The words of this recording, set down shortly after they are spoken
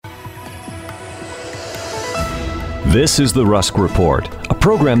This is the Rusk Report, a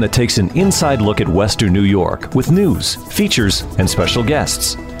program that takes an inside look at Western New York with news, features, and special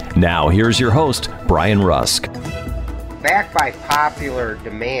guests. Now, here's your host, Brian Rusk. Backed by popular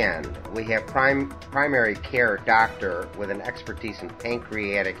demand, we have primary care doctor with an expertise in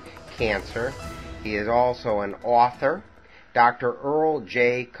pancreatic cancer. He is also an author, Dr. Earl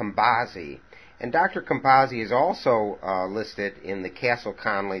J. Cambazi. And Dr. Cambazi is also listed in the Castle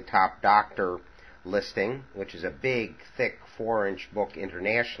Connolly Top Doctor listing, which is a big, thick 4-inch book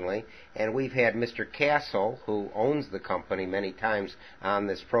internationally. And we've had Mr. Castle, who owns the company, many times on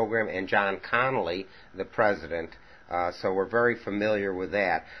this program, and John Connolly, the president. So we're very familiar with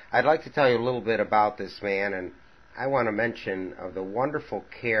that. I'd like to tell you a little bit about this man, and I want to mention the wonderful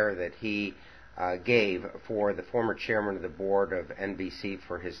care that he gave for the former chairman of the board of NBC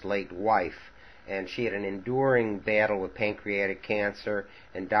for his late wife. And she had an enduring battle with pancreatic cancer,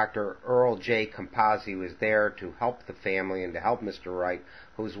 and Dr. Earl J. Cambazi was there to help the family and to help Mr. Wright,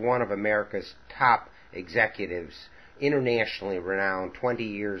 who's one of America's top executives, internationally renowned, 20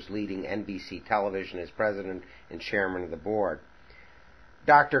 years leading NBC television as president and chairman of the board.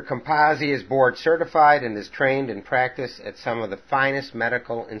 Dr. Cambazi is board certified and is trained in practice at some of the finest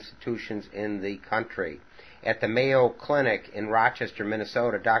medical institutions in the country. At the Mayo Clinic in Rochester,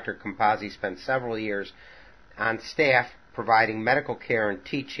 Minnesota, Dr. Cambazi spent several years on staff providing medical care and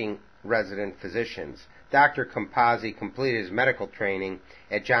teaching resident physicians. Dr. Cambazi completed his medical training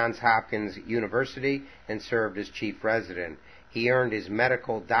at Johns Hopkins University and served as chief resident. He earned his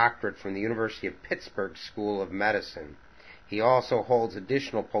medical doctorate from the University of Pittsburgh School of Medicine. He also holds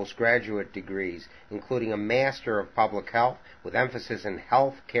additional postgraduate degrees, including a Master of Public Health with emphasis in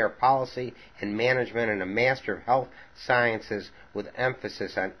health care policy and management, and a Master of Health Sciences with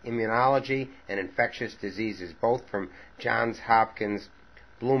emphasis on immunology and infectious diseases, both from Johns Hopkins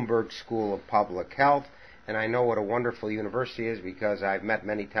Bloomberg School of Public Health. And I know what a wonderful university is because I've met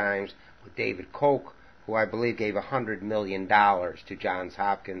many times with David Koch, who I believe gave $100 million to Johns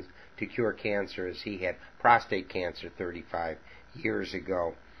Hopkins to cure cancer, as he had prostate cancer 35 years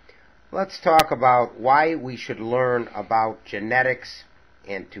ago. Let's talk about why we should learn about genetics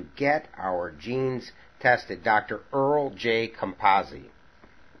and to get our genes tested. Dr. Earl J. Cambazi.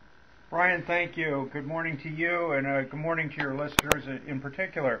 Brian, thank you. Good morning to you, and good morning to your listeners in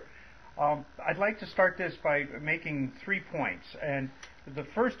particular. I'd like to start this by making 3 points, and the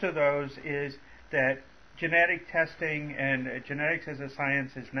first of those is that genetic testing and genetics as a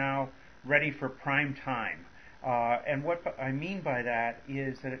science is now ready for prime time. And what I mean by that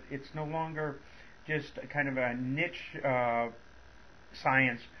is that it's no longer just a kind of a niche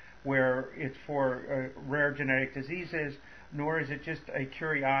science where it's for rare genetic diseases, nor is it just a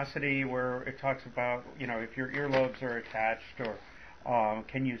curiosity where it talks about, if your earlobes are attached, or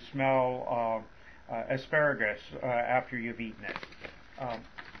can you smell asparagus after you've eaten it.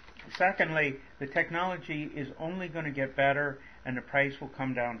 Secondly, the technology is only going to get better and the price will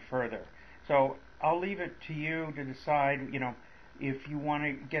come down further. So I'll leave it to you to decide, if you want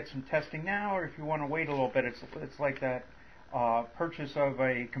to get some testing now or if you want to wait a little bit. It's like that purchase of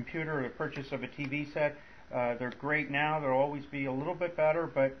a computer or the purchase of a TV set. They're great now. They'll always be a little bit better,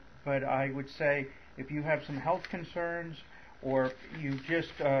 but I would say if you have some health concerns or you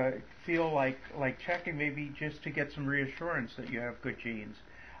just feel like checking maybe just to get some reassurance that you have good genes,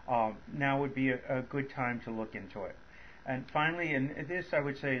 now would be a good time to look into it. And finally, and this I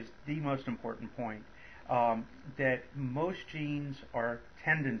would say is the most important point, that most genes are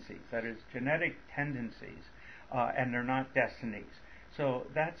tendencies, that is, genetic tendencies, and they're not destinies. So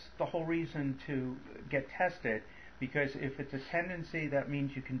that's the whole reason to get tested, because if it's a tendency, that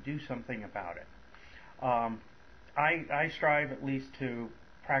means you can do something about it. I strive at least to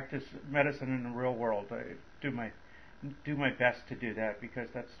practice medicine in the real world. I do my best to do that because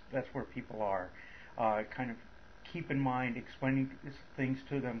that's where people are. Kind of keep in mind explaining things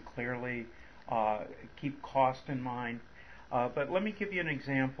to them clearly, keep cost in mind. But let me give you an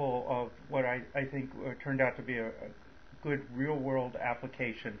example of what I think turned out to be a good real-world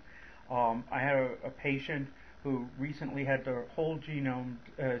application. I had a patient who recently had their whole genome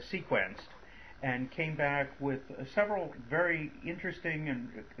sequenced and came back with several very interesting and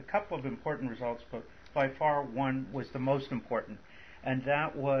a couple of important results, but by far one was the most important, and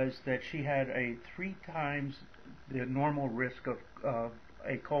that was that she had a 3 times the normal risk of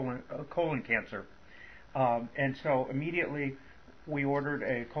a colon cancer. And so immediately we ordered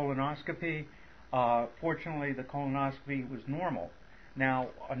a colonoscopy. Fortunately, the colonoscopy was normal. Now,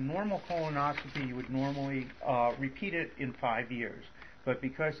 a normal colonoscopy, you would normally repeat it in 5 years. But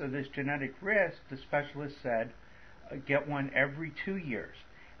because of this genetic risk, the specialist said, get one every 2 years.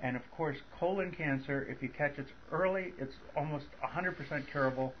 And of course, colon cancer, if you catch it early, it's almost 100%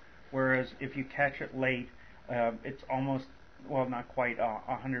 curable, whereas if you catch it late, it's almost, well, not quite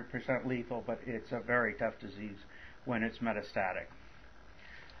 100% lethal, but it's a very tough disease when it's metastatic.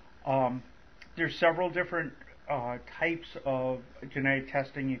 There's several different types of genetic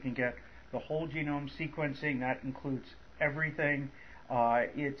testing. You can get the whole genome sequencing. That includes everything.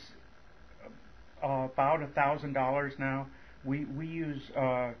 It's about $1,000 now. We use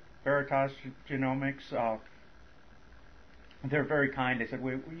Veritas Genomics. They're very kind. They said,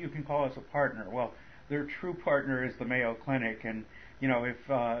 you can call us a partner. Well, their true partner is the Mayo Clinic, and if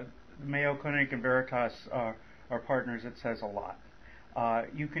the Mayo Clinic and Veritas are partners, it says a lot.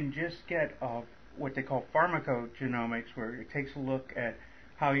 You can just get what they call pharmacogenomics, where it takes a look at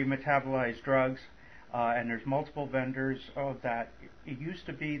how you metabolize drugs, and there's multiple vendors of that. It used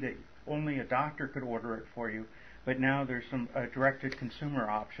to be that only a doctor could order it for you, but now there's some direct-to-consumer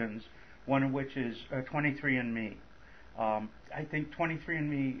options, one of which is 23andMe. I think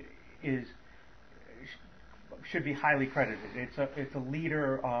 23andMe should be highly credited. It's a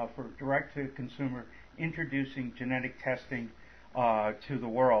leader for direct-to-consumer introducing genetic testing to the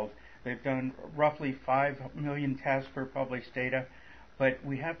world. They've done roughly 5 million tests per published data, but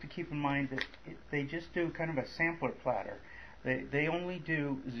we have to keep in mind that they just do kind of a sampler platter. They only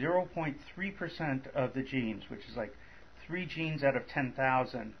do 0.3% of the genes, which is like 3 genes out of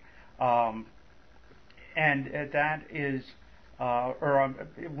 10,000. And that is,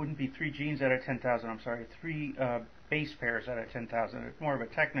 it wouldn't be 3 genes out of 10,000, I'm sorry, 3 base pairs out of 10,000. It's more of a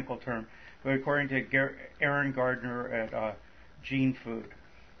technical term, but according to Aaron Gardner at Gene Food.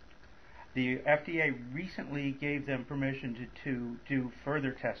 The FDA recently gave them permission to do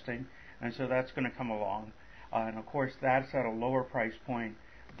further testing, and so that's going to come along. And of course, that's at a lower price point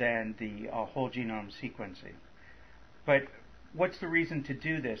than the whole genome sequencing. But what's the reason to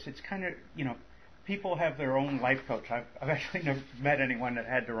do this? It's kind of, people have their own life coach. I've actually never met anyone that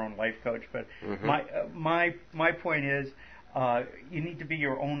had their own life coach, but my point is, you need to be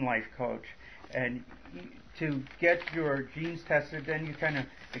your own life coach, and to get your genes tested, then you kind of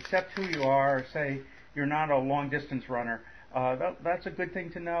accept who you are. Say you're not a long distance runner. That's a good thing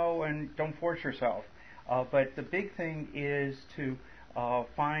to know, and don't force yourself. But the big thing is to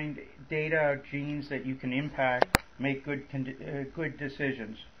find data, genes that you can impact, make good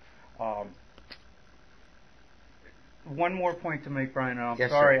decisions. One more point to make, Brian. I'm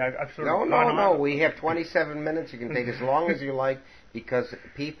sorry, I've sort of gone on. No. We have 27 minutes. You can take as long as you like, because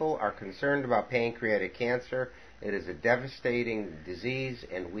people are concerned about pancreatic cancer. It is a devastating disease,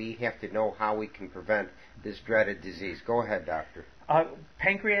 and we have to know how we can prevent this dreaded disease. Go ahead, doctor.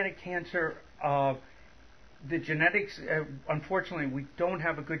 Pancreatic cancer, the genetics, unfortunately, we don't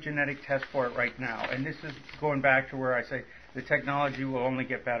have a good genetic test for it right now. And this is going back to where I say the technology will only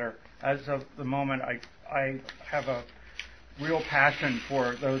get better. As of the moment, I have a real passion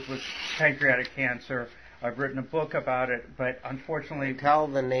for those with pancreatic cancer. I've written a book about it, but unfortunately... Tell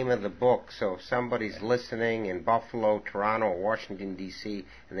the name of the book, so if somebody's listening in Buffalo, Toronto, or Washington, D.C.,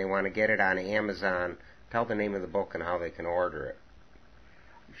 and they want to get it on Amazon, tell the name of the book and how they can order it.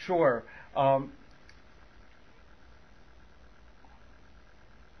 Sure.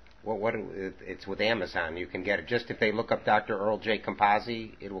 It's with Amazon. You can get it. Just if they look up Dr. Earl J.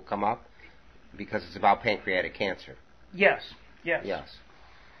 Compazzi, it will come up, because it's about pancreatic cancer. Yes.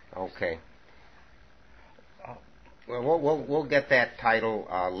 Okay. Well, we'll get that title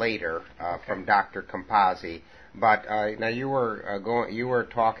later from Dr. Compazzi. But now you were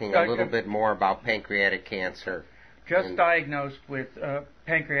talking a little bit more about pancreatic cancer. Just diagnosed with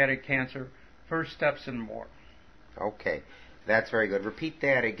pancreatic cancer, first steps and more. Okay. That's very good. Repeat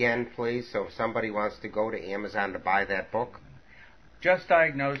that again, please, so if somebody wants to go to Amazon to buy that book. Just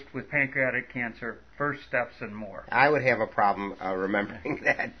diagnosed with pancreatic cancer, first steps and more. I would have a problem remembering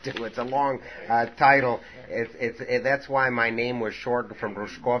that, too. It's a long title. That's why my name was shortened from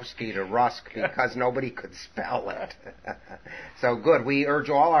Ruszkowski to Rusk, because nobody could spell it. So good. We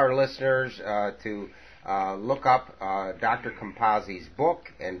urge all our listeners to look up Dr. Compazzi's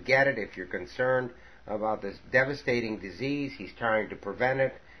book and get it if you're concerned about this devastating disease. He's trying to prevent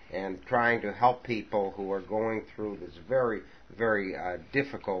it and trying to help people who are going through this very, very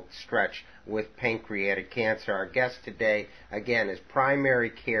difficult stretch with pancreatic cancer. Our guest today, again, is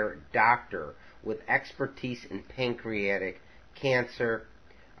primary care doctor with expertise in pancreatic cancer.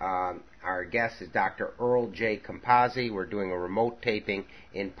 Our guest is Dr. Earl J. Compazzi. We're doing a remote taping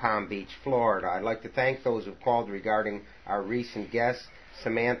in Palm Beach, Florida. I'd like to thank those who've called regarding our recent guest,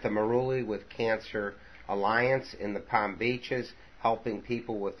 Samantha Maruli with Cancer Alliance in the Palm Beaches, helping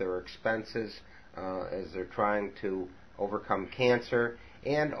people with their expenses as they're trying to overcome cancer.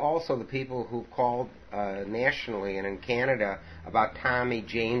 and also the people who've called nationally and in Canada about Tommy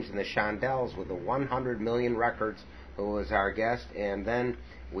James and the Shondells with the 100 million records, who was our guest. And then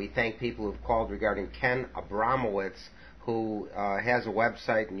we thank people who've called regarding Ken Abramowitz, who has a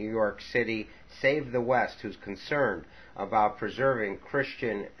website in New York City, Save the West, who's concerned about preserving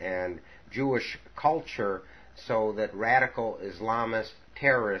Christian and Jewish culture so that radical Islamist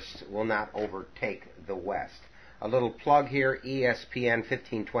terrorists will not overtake the West. A little plug here, ESPN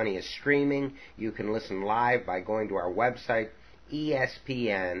 1520 is streaming. You can listen live by going to our website,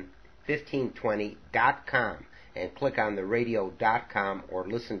 ESPN1520.com, and click on the radio.com or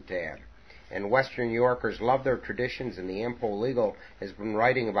listen tab. And Western New Yorkers love their traditions, and the Ampoll Eagle has been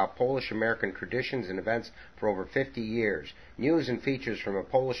writing about Polish-American traditions and events for over 50 years. News and features from a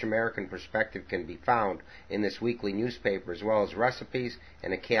Polish-American perspective can be found in this weekly newspaper, as well as recipes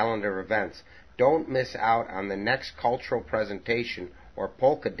and a calendar of events. Don't miss out on the next cultural presentation or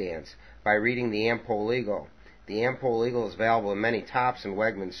polka dance by reading the Ampoll Eagle. The Ampoll Eagle is available in many Tops and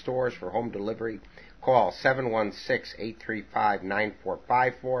Wegmans stores for home delivery. Call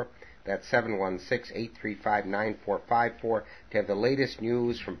 716-835-9454. That's 716-835-9454 to have the latest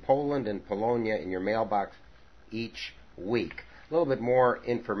news from Poland and Polonia in your mailbox each week. A little bit more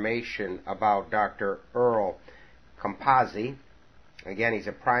information about Dr. Earl Kompazzi. Again, he's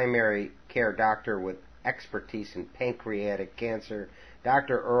a primary care doctor with expertise in pancreatic cancer.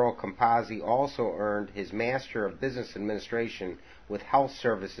 Dr. Earl Kompazzi also earned his Master of Business Administration with Health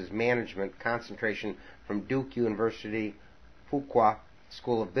Services Management concentration from Duke University, Fuqua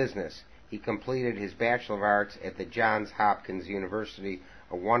School of Business. He completed his Bachelor of Arts at the Johns Hopkins University,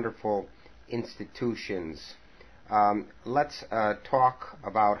 a wonderful institutions. Let's talk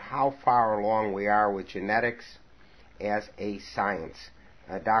about how far along we are with genetics as a science.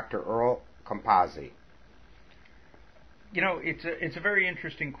 Dr. Earl Kompazzi. You know, it's a very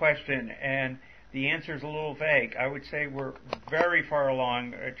interesting question, and the answer is a little vague. I would say we're very far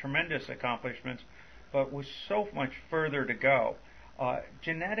along, tremendous accomplishments, but with so much further to go.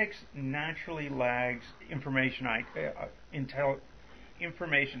 Genetics naturally lags information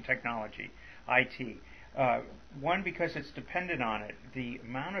technology, IT. One, because it's dependent on it. The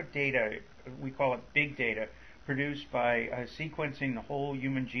amount of data, we call it big data, produced by sequencing the whole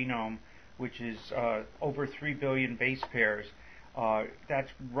human genome, which is over 3 billion base pairs. That's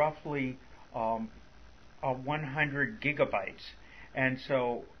roughly 100 gigabytes. And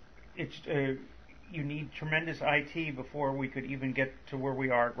so it's you need tremendous IT before we could even get to where we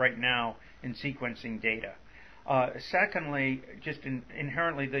are right now in sequencing data. Secondly, just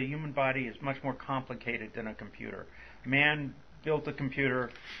inherently, the human body is much more complicated than a computer. Man built a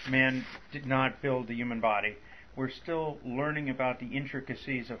computer. Man did not build the human body. We're still learning about the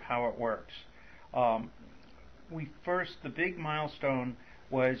intricacies of how it works. The big milestone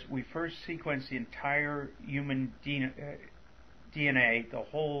was we first sequenced the entire human DNA, the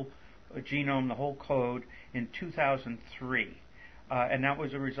whole genome, the whole code, in 2003. And that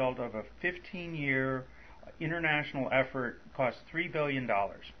was a result of a 15-year international effort, cost $3 billion.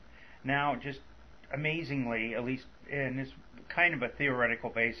 Now, just amazingly, at least, and it's kind of a theoretical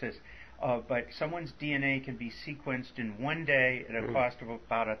basis, but someone's DNA can be sequenced in one day at a cost of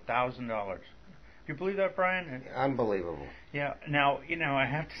about $1,000. Do you believe that, Brian? Unbelievable. Yeah. Now, I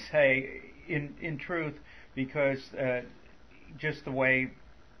have to say, in truth, because just the way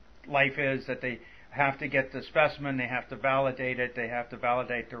life is, that they have to get the specimen, they have to validate it, they have to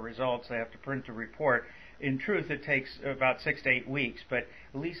validate the results, they have to print the report. In truth, it takes about 6 to 8 weeks, but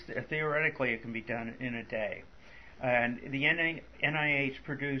at least theoretically it can be done in a day. And the NIH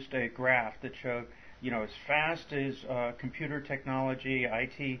produced a graph that showed, as fast as computer technology,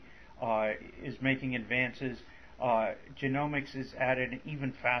 IT is making advances, genomics is at an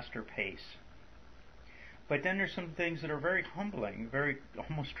even faster pace. But then there's some things that are very humbling, very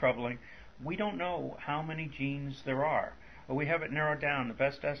almost troubling. We don't know how many genes there are. We have it narrowed down. The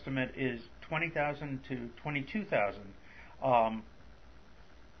best estimate is 20,000 to 22,000.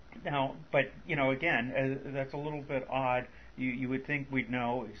 Now, but again, that's a little bit odd. You would think we'd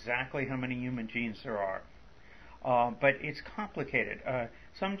know exactly how many human genes there are, but it's complicated.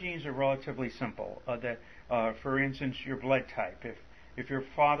 Some genes are relatively simple. For instance, your blood type. If your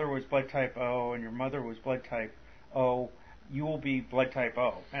father was blood type O and your mother was blood type O, you will be blood type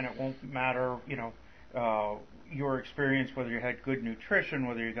O, and it won't matter, your experience, whether you had good nutrition,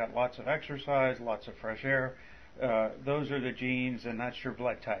 whether you got lots of exercise, lots of fresh air. Those are the genes, and that's your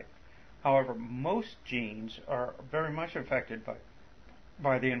blood type. However, most genes are very much affected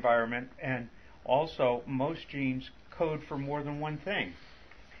by the environment, and also most genes code for more than one thing.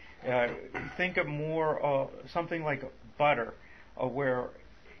 Think of something like butter. where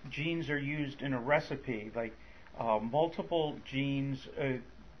genes are used in a recipe, like multiple genes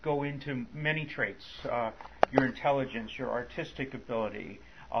go into many traits, your intelligence, your artistic ability,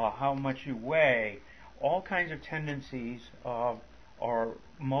 how much you weigh, all kinds of tendencies are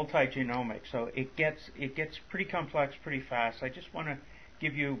multi-genomic. So it gets pretty complex pretty fast. I just want to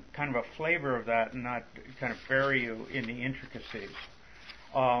give you kind of a flavor of that and not kind of bury you in the intricacies.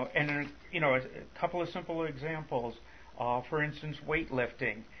 And a couple of simple examples. For instance,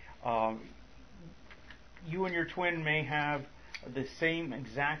 weightlifting. You and your twin may have the same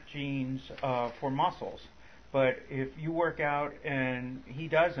exact genes for muscles, but if you work out and he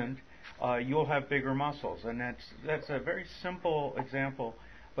doesn't, you'll have bigger muscles, and that's a very simple example.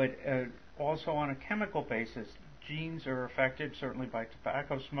 But also on a chemical basis, genes are affected certainly by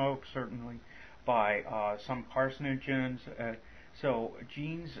tobacco smoke, certainly by some carcinogens. So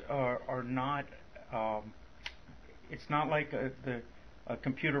genes are not. It's not like the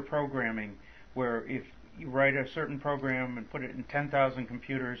computer programming, where if you write a certain program and put it in 10,000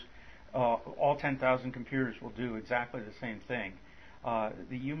 computers, all 10,000 computers will do exactly the same thing.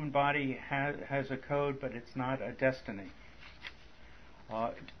 The human body has a code, but it's not a destiny.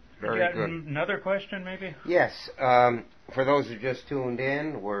 Very good. Another question, maybe? Yes. For those who just tuned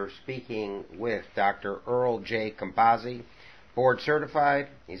in, we're speaking with Dr. Earl J. Compazzi, board certified.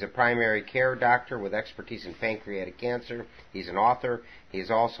 He's a primary care doctor with expertise in pancreatic cancer. He's an author. He's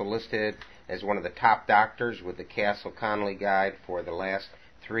also listed as one of the top doctors with the Castle Connolly Guide for the last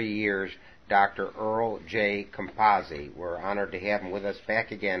 3 years. Dr. Earl J. Compazzi. We're honored to have him with us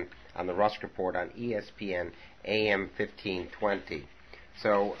back again on the Rusk Report on ESPN AM 1520.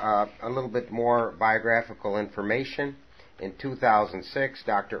 So a little bit more biographical information. In 2006,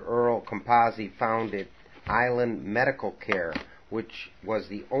 Dr. Earl Compazzi founded Island Medical Care, which was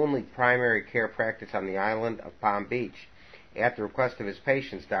the only primary care practice on the island of Palm Beach. At the request of his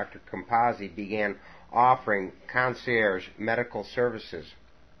patients, Dr. Compazzi began offering concierge medical services.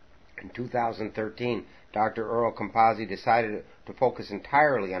 In 2013, Dr. Earl Compazzi decided to focus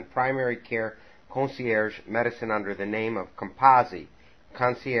entirely on primary care concierge medicine under the name of Compazzi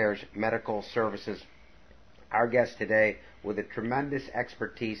Concierge Medical Services. Our guest today, with a tremendous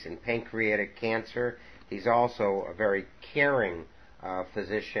expertise in pancreatic cancer. He's also a very caring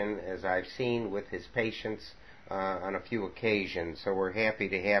physician, as I've seen with his patients on a few occasions. So we're happy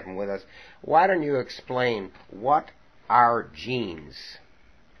to have him with us. Why don't you explain what are genes?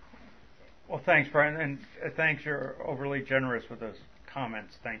 Well, thanks, Brian, and thanks. You're overly generous with those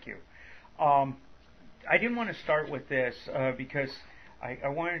comments. Thank you. I didn't want to start with this because I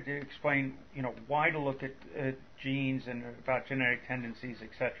wanted to explain, why to look at genes and about genetic tendencies,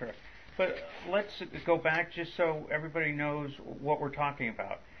 etc. But let's go back just so everybody knows what we're talking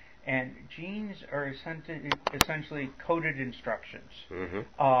about. And genes are essentially coded instructions.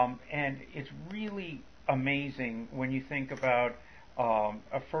 Mm-hmm. And it's really amazing when you think about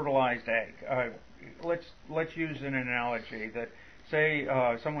a fertilized egg. Let's use an analogy that, say,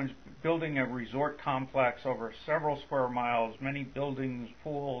 someone's building a resort complex over several square miles, many buildings,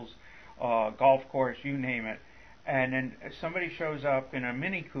 pools, golf course, you name it, and then somebody shows up in a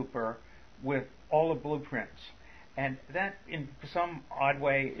Mini Cooper with all the blueprints. And that, in some odd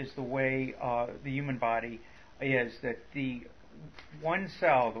way, is the way the human body is, that the one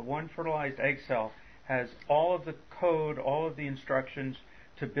cell, the one fertilized egg cell, has all of the code, all of the instructions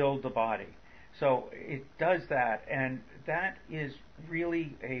to build the body. So it does that, and that is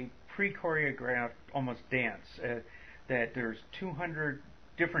really a pre-choreographed almost dance, that there's 200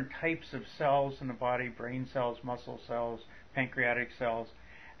 different types of cells in the body, brain cells, muscle cells, pancreatic cells,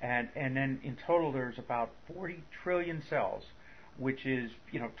 and then in total there's about 40 trillion cells, which is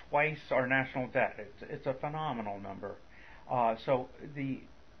twice our national debt. It's a phenomenal number. So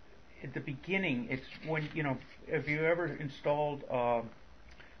at the beginning, it's when have you ever installed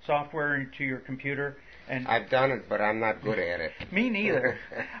software into your computer? And I've done it, but I'm not good at it. Me neither.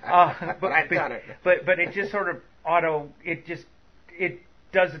 But I've done it. But it just sort of it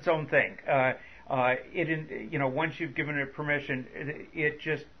does its own thing. Once you've given it permission, it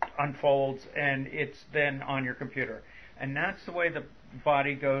just unfolds, and it's then on your computer. And that's the way the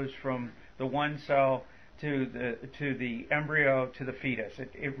body goes from the one cell to the embryo to the fetus.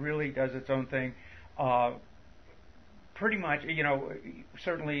 It really does its own thing. Pretty much,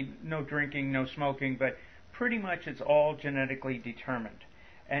 certainly no drinking, no smoking, but pretty much it's all genetically determined.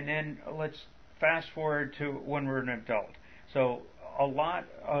 And then let's fast forward to when we're an adult. So a lot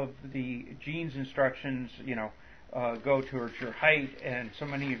of the genes instructions, go towards your height and so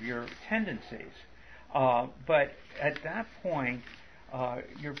many of your tendencies. But at that point,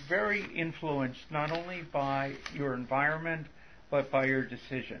 you're very influenced not only by your environment, but by your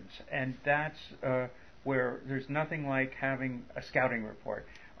decisions. And that's where there's nothing like having a scouting report.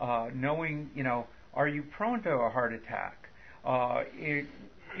 Knowing, are you prone to a heart attack?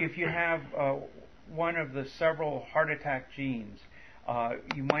 If you have one of the several heart attack genes,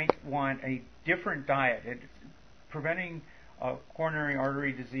 you might want a different diet. Preventing coronary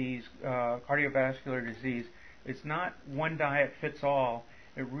artery disease, cardiovascular disease, it's not one diet fits all.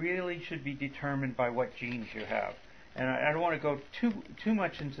 It really should be determined by what genes you have. And I don't want to go too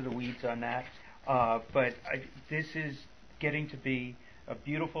much into the weeds on that, but this is getting to be a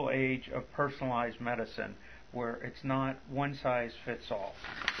beautiful age of personalized medicine where it's not one size fits all.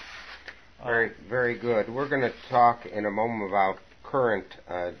 Very, very good. We're going to talk in a moment about current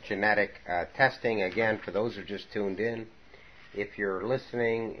genetic testing. Again, for those who just tuned in, if you're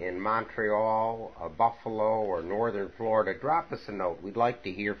listening in Montreal, Buffalo, or northern Florida, drop us a note. We'd like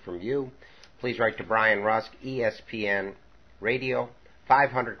to hear from you. Please write to Brian Rusk, ESPN Radio,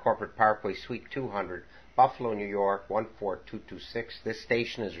 500 Corporate Parkway, Suite 200, Buffalo, New York, 14226. This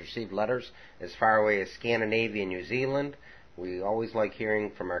station has received letters as far away as Scandinavia and New Zealand. We always like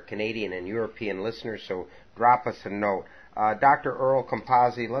hearing from our Canadian and European listeners, so drop us a note. Dr. Earl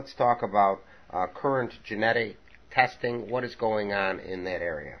Kompazzi, let's talk about current genetic testing. What is going on in that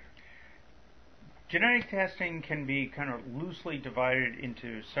area? Genetic testing can be kind of loosely divided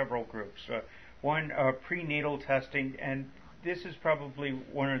into several groups. One, prenatal testing, and this is probably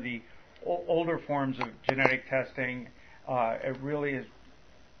one of the older forms of genetic testing. It really has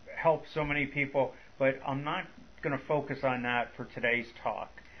helped so many people, but I'm not going to focus on that for today's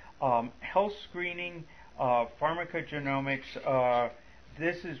talk. Health screening, pharmacogenomics,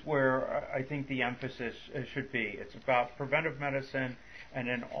 this is where I think the emphasis should be. It's about preventive medicine and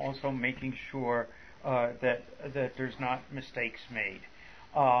then also making sure that there's not mistakes made.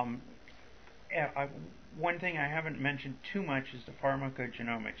 One thing I haven't mentioned too much is the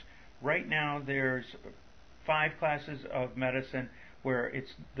pharmacogenomics. Right now there's 5 classes of medicine where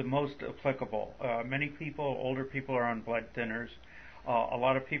it's the most applicable. Many people, older people, are on blood thinners. A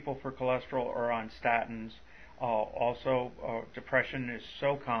lot of people for cholesterol are on statins. Also, depression is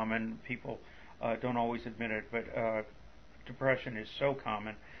so common. People don't always admit it, but depression is so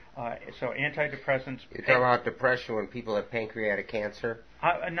common. So antidepressants. You're talking about depression when people have pancreatic cancer?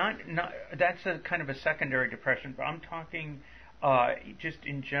 Not. That's a kind of a secondary depression, but I'm talking just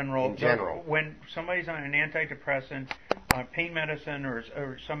in general. In general. When somebody's on an antidepressant, pain medicine,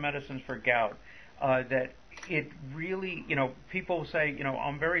 or some medicines for gout, that it really, people say,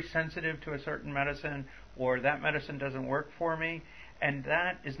 I'm very sensitive to a certain medicine, or that medicine doesn't work for me, and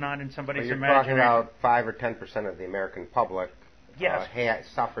that is not in somebody's imagination. You're talking about 5 or 10% of the American public yes.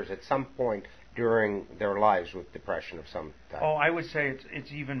 Suffers at some point during their lives with depression of some type. Oh, I would say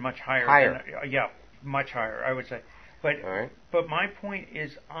it's even much higher. Higher? Much higher, I would say. But all right. But my point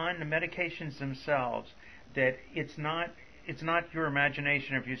is on the medications themselves, that it's not your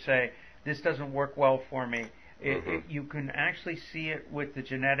imagination if you say, this doesn't work well for me. You can actually see it with the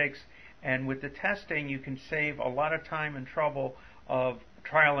genetics, and with the testing you can save a lot of time and trouble of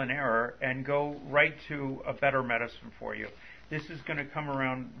trial and error and go right to a better medicine for you. This is going to come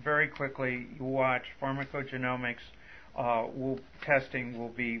around very quickly. You watch, pharmacogenomics testing will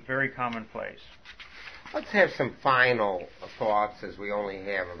be very commonplace. Let's have some final thoughts, as we only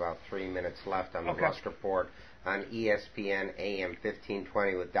have about 3 minutes left on the Rusk Report on ESPN AM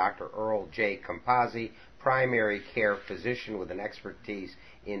 1520 with Dr. Earl J. Kompazzi, primary care physician with an expertise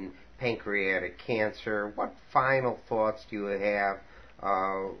in pancreatic cancer. What final thoughts do you have?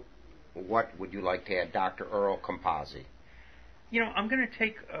 What would you like to add, Dr. Earl Kompazzi? I'm going to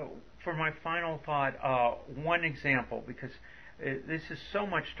take, for my final thought, one example, because this is so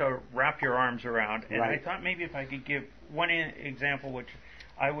much to wrap your arms around. And right. I thought maybe if I could give one example, which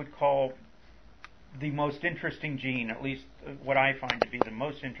I would call the most interesting gene, at least what I find to be the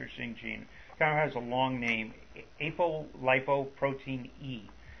most interesting gene. It kind of has a long name, apolipoprotein E.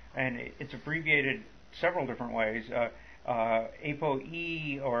 And it's abbreviated several different ways.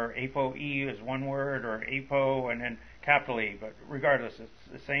 ApoE, or ApoE is one word, or Apo and then capital E, but regardless, it's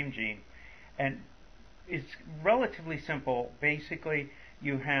the same gene. And it's relatively simple. Basically,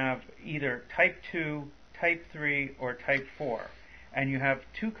 you have either type 2, type 3, or type 4, and you have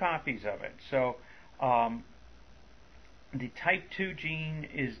 2 copies of it. So the type 2 gene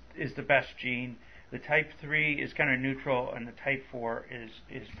is the best gene. The type 3 is kind of neutral, and the type 4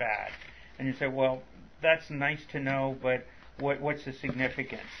 is bad. And you say, well, that's nice to know, but what's the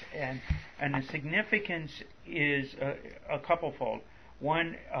significance? And the significance is a couplefold.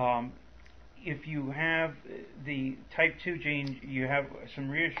 One, if you have the type 2 gene, you have some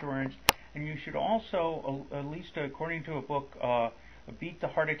reassurance And you should also, at least according to a book, Beat the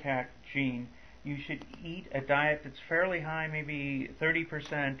Heart Attack Gene, you should eat a diet that's fairly high, maybe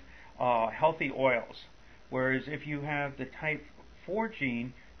 30% healthy oils. Whereas if you have the type 4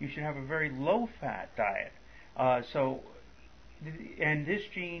 gene, you should have a very low-fat diet. And this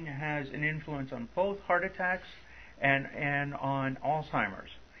gene has an influence on both heart attacks and on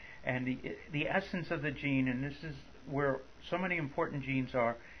Alzheimer's. And the essence of the gene, and this is where so many important genes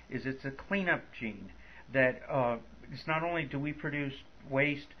are, is it's a cleanup gene. That it's not only do we produce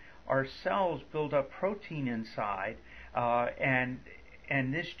waste, our cells build up protein inside, and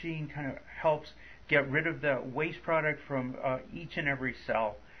this gene kind of helps get rid of the waste product from each and every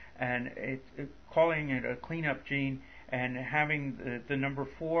cell. And calling it a cleanup gene and having the number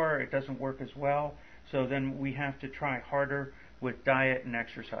 4, it doesn't work as well. So then we have to try harder with diet and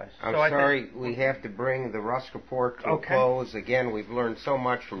exercise. I'm sorry, we have to bring the Rusk Report to a close. Again, we've learned so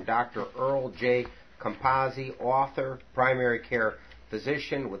much from Dr. Earl J. Compazzi, author, primary care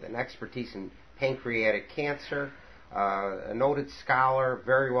physician with an expertise in pancreatic cancer, a noted scholar,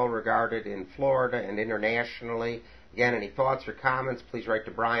 very well regarded in Florida and internationally. Again, any thoughts or comments, please write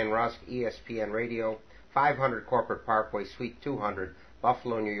to Brian Rusk, ESPN Radio, 500 Corporate Parkway, Suite 200,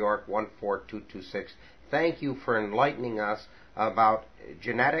 Buffalo, New York, 14226. Thank you for enlightening us about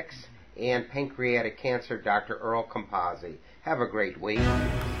genetics and pancreatic cancer, Dr. Earl Compazzi. Have a great week.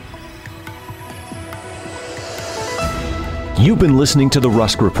 You've been listening to The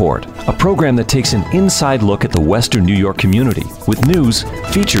Rusk Report, a program that takes an inside look at the Western New York community with news,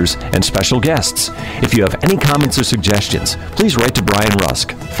 features, and special guests. If you have any comments or suggestions, please write to Brian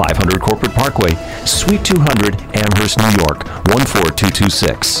Rusk, 500 Corporate Parkway, Suite 200, Amherst, New York,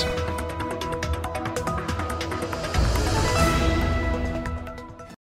 14226.